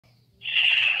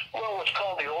Well, what's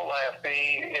called the old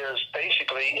IFB is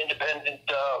basically independent,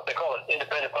 they call it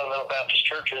independent fundamental Baptist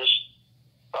churches.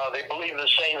 They believe the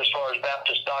same as far as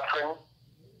Baptist doctrine.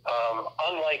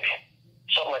 Unlike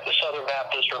something like the Southern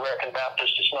Baptist or American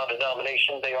Baptist, it's not a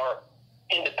denomination. They are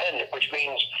independent, which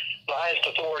means the highest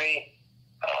authority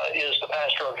is the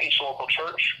pastor of each local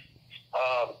church.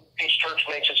 Each church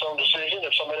makes its own decision.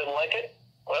 If somebody doesn't like it,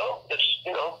 well, it's,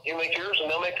 you make yours and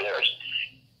they'll make theirs.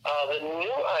 The new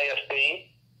IFB,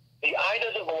 the I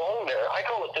doesn't belong there. I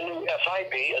call it the new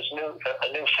FIB, as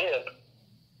a new fib,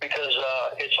 because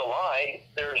it's a lie.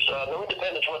 There's no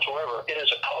independence whatsoever. It is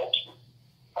a cult.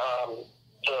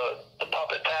 The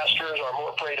puppet pastors are more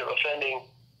afraid of offending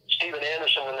Stephen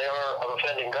Anderson than they are of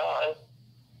offending God,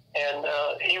 and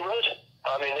he runs it.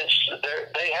 I mean,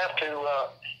 they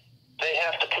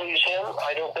have to please him.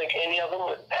 I don't think any of them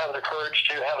would have the courage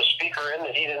to have a speaker in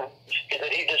that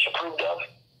he disapproved of.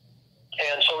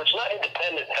 And so it's not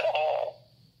independent at all.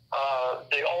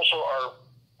 They also are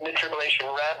mid-tribulation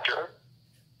rapture,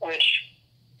 which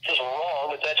is wrong,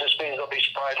 but that just means they'll be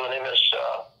surprised when they miss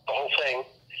the whole thing.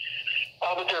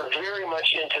 But they're very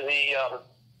much into the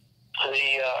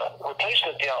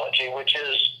replacement theology, which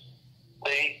is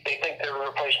they think they're a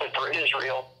replacement for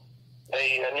Israel.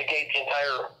 They negate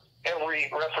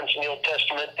every reference in the Old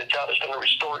Testament that God is going to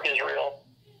restore Israel.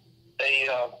 They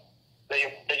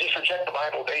just reject the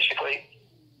Bible, basically,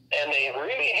 and they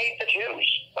really hate the Jews.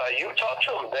 You talk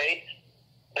to them, they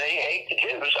hate the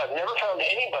Jews. I've never found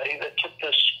anybody that took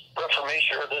this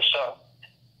Reformation or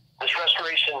this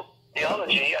Restoration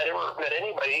theology. I never met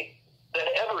anybody that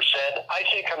ever said, I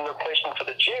think I'm the replacement for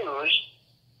the Jews,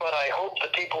 but I hope the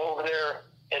people over there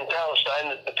in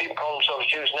Palestine, the people call themselves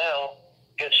Jews now,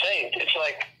 get saved. It's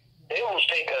like they almost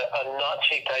take a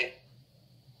Nazi-type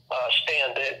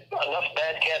stand. Enough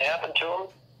bad can't happen to him.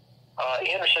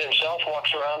 Anderson himself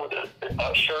walks around with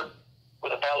a shirt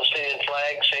with a Palestinian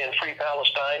flag saying Free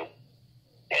Palestine.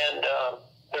 And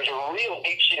there's a real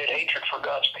deep-seated hatred for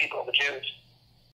God's people, the Jews.